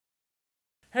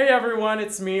Hey everyone,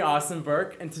 it's me, Austin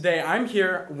Burk, and today I'm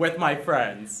here with my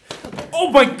friends.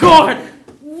 Oh my god!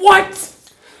 What?!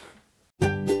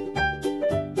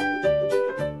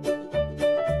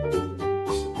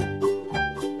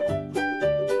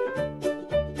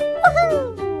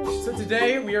 So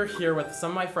today we are here with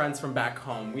some of my friends from back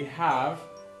home. We have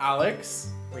Alex,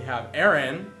 we have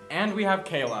Aaron, and we have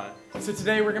Kayla. So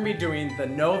today we're going to be doing the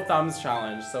no thumbs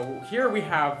challenge. So here we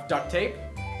have duct tape,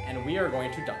 and we are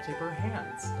going to duct tape our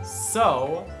hands.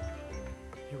 So,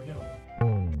 here we go.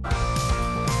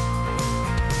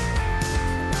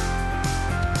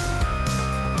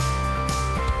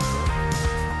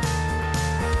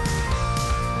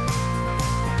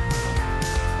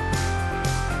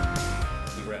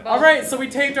 Alright, so we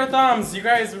taped our thumbs. You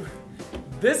guys,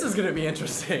 this is gonna be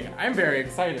interesting. I'm very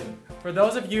excited. For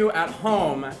those of you at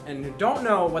home and who don't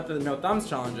know what the no thumbs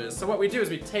challenge is, so what we do is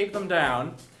we tape them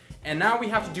down, and now we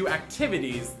have to do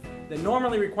activities that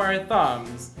normally require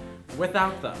thumbs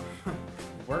without them.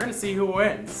 We're gonna see who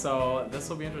wins, so this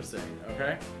will be interesting,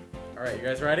 okay? Alright, you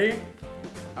guys ready?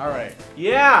 Alright.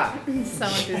 Yeah! So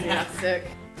enthusiastic.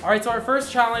 Alright, so our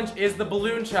first challenge is the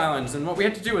balloon challenge, and what we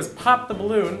have to do is pop the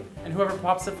balloon, and whoever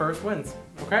pops it first wins.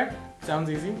 Okay? Sounds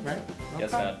easy, right? Okay.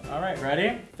 Yes, Dad. Alright,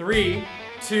 ready? 3,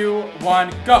 2, 1,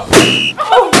 go!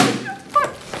 Oh!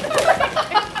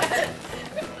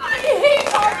 I hate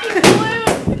popping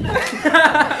balloons! Fuck,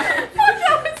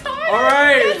 that was hard!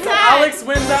 Alright, so Alex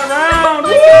wins that round!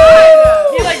 Woo!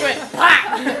 He like went, pah!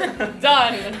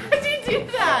 Done. How did you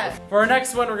do that? For our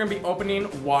next one, we're gonna be opening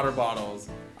water bottles.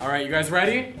 Alright, you guys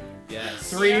ready? Yes.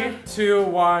 3, 2,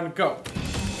 1, go!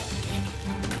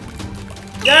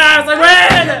 Yes, I win!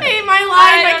 I hate my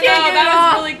line, I can't get it that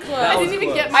off. was really close. I didn't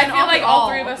even get mine I feel like all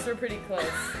three of us. us were pretty close.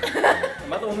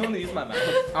 Am I the only one to use my mouth?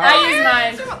 I used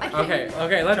mine.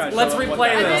 Okay, let's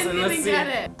replay this and let's see. Get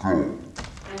it.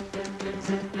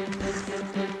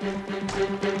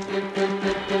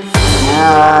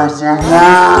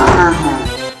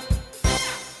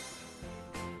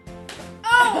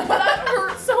 Oh, that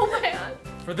hurt so bad.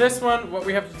 For this one, what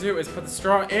we have to do is put the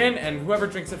straw in, and whoever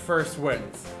drinks it first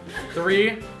wins.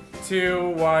 3, 2,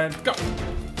 1, go!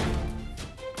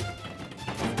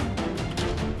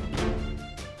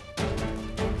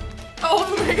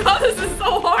 Oh my god, this is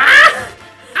so hard.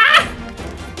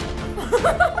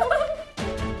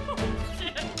 Oh,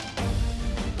 shit.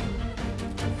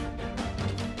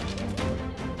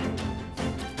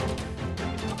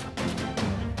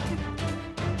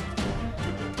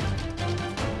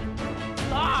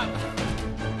 Stop.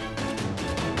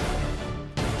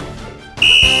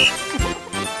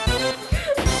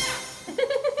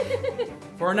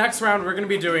 For our next round, we're gonna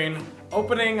be doing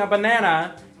opening a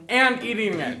banana and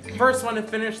eating it. First one to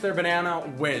finish their banana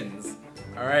wins.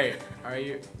 Alright, are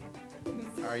you?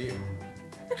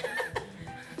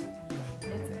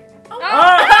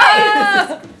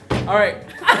 Oh. Alright.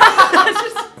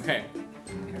 Okay.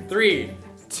 3,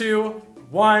 2,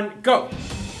 1, go!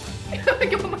 I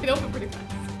can put mine open pretty fast.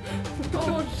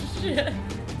 Oh shit.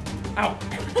 Ow.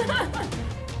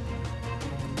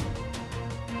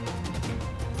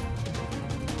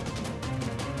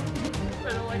 I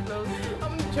don't like those.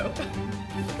 I'm gonna choke.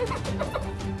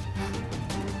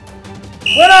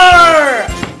 Winner!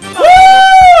 Woo!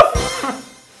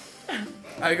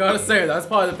 I gotta say, that's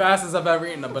probably the fastest I've ever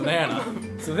eaten a banana.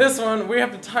 So this one, we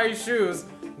have to tie shoes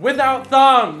without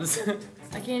thumbs.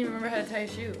 I can't even remember how to tie a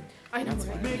shoe. I know.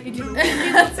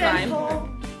 That's fine.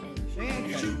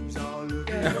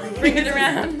 Bring it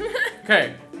around.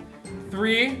 Okay,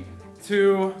 3,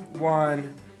 2,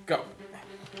 1, go.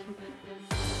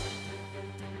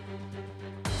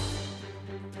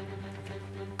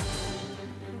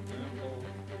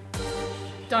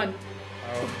 Done.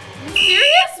 Oh. You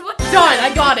serious? What? Done.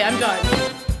 I got it. I'm done. I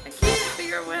can't even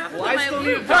figure out what happened Well, I to still my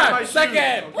need to loop. tie my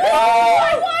Second! shoes. I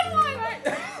won.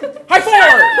 High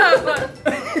four!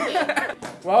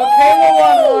 Well, Kayla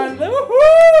won one.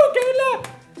 Woohoo!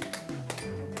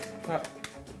 Kayla!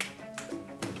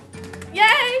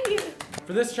 Yay!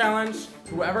 For this challenge,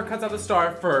 whoever cuts out the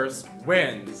star first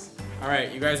wins.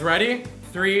 Alright, you guys ready?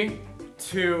 3,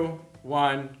 2,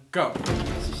 1, go.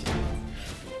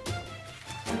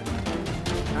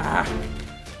 Ah.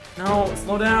 No,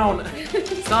 slow down.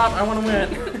 Stop, I want to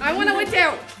win. I want to win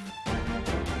too.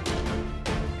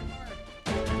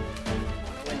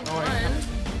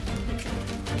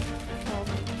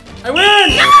 I win!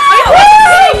 No! Are you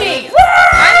kidding me?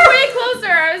 I'm way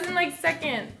closer. I was in like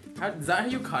second. Is that how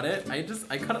you cut it? I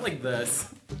cut it like this.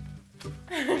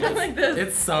 like this.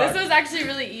 It sucks. This was actually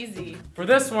really easy. For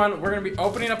this one, we're gonna be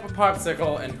opening up a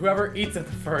popsicle, and whoever eats it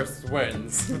first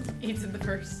wins. Eats it the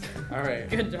first. All right.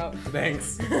 Good job.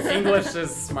 Thanks. English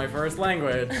is my first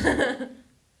language.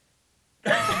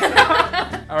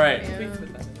 All right. Yeah.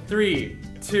 3,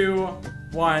 2,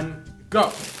 1, go.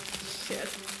 Shit.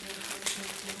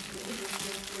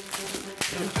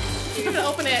 You're gonna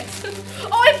open it.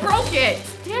 Oh, I broke it.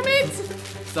 Damn it.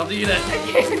 Stop to eat it.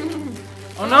 I can't,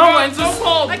 Oh no, mine's so just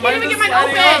cold. I can't even get mine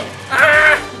open.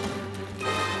 Ah!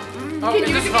 Oh, Can it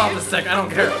you just give fell me- off the stick. I don't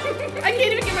care. I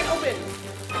can't even get mine open.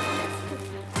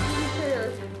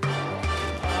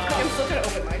 I'm still gonna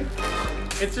open mine.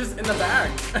 It's just in the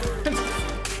bag.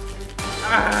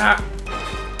 Ah!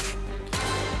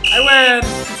 I win.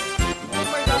 Oh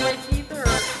my god, my teeth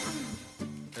hurt.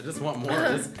 I just want more.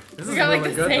 This is We got really like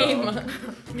the good same.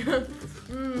 though.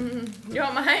 You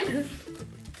want mine?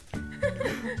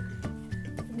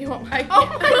 You want mine? Oh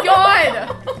my god!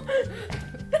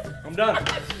 I'm done.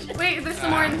 Wait, there's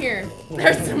some more in here.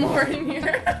 There's some more in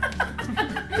here.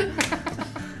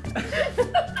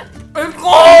 It's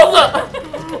cold!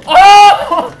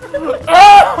 Oh!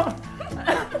 Oh!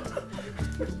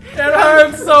 It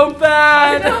hurts so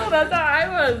bad! No, that's how I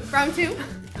was. Round 2.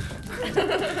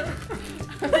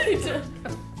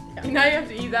 Now you have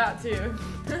to eat that too.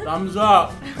 Thumbs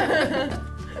up!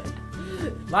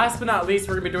 Last but not least,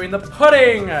 we're gonna be doing the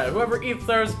pudding! Whoever eats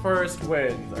theirs first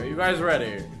wins. Are you guys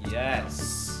ready?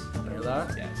 Yes. Hear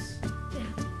that? Yes.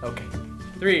 Okay.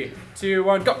 3, 2,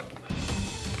 1, go!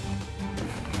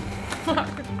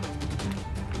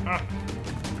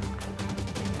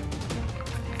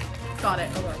 Got it.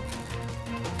 Okay.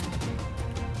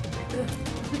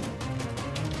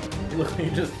 Look,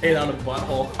 you just ate out a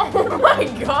butthole. Oh my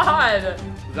god!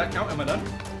 Does that count? Am I done?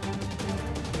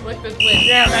 Lick this lid.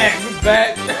 Damn it! You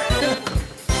bet!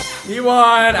 He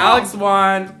won! Alex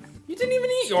won! You didn't even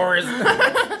eat yours!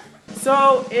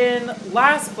 So, in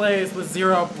last place with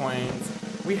 0 points,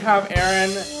 we have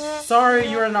Aaron. Sorry,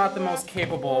 you are not the most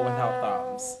capable without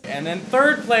thumbs. And in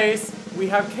third place, we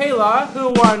have Kayla, who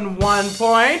won 1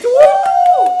 point.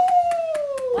 Woo!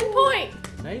 1 point.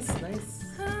 Nice, nice.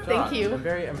 Thank job. you. I'm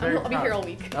very I'll be proud. here all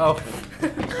week. Oh,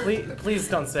 please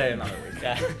don't stay another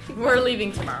week. We're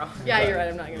leaving tomorrow. Yeah, you're right.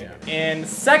 I'm not gonna. In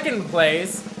second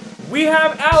place, we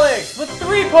have Alex with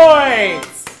 3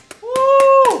 points.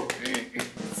 Woo!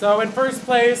 So in first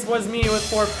place was me with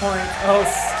 4 points. Oh,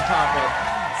 stop it.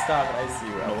 Stop it. I see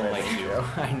you. No one likes you.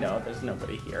 I know. There's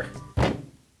nobody here.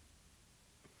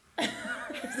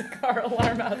 There's a car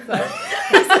alarm outside.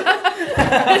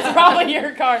 It's probably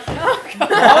your car. Oh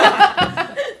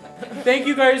god. Thank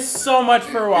you guys so much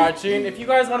for watching. If you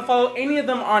guys want to follow any of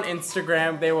them on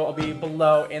Instagram, they will be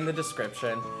below in the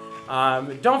description.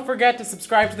 Don't forget to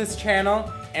subscribe to this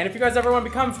channel. And if you guys ever want to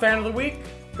become fan of the week,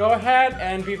 go ahead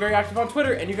and be very active on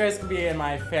Twitter, and you guys can be in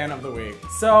my fan of the week.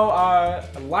 So,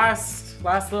 last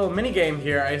little mini game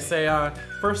here. I say,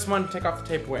 first one to take off the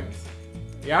tape wins.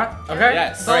 Yeah? Okay?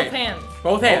 Yes. Both Great. hands.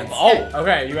 Both hands. Oh.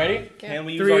 Okay, you ready? Can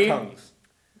we use 3. our tongues?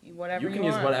 Whatever You can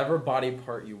use want. whatever body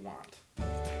part you want.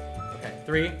 Okay,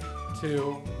 3,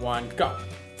 2, 1, go.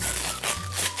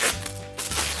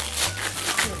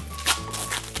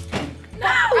 No!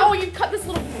 Oh, you cut this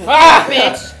little Ah!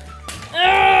 bitch.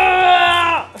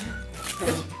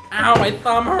 Ow, my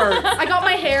thumb hurts. I got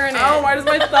my hair in it. Ow, why does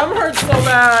my thumb hurt so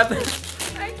bad?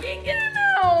 I can't get it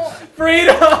out.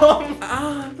 Freedom!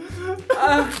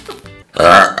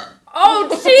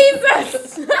 Oh,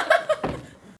 Jesus!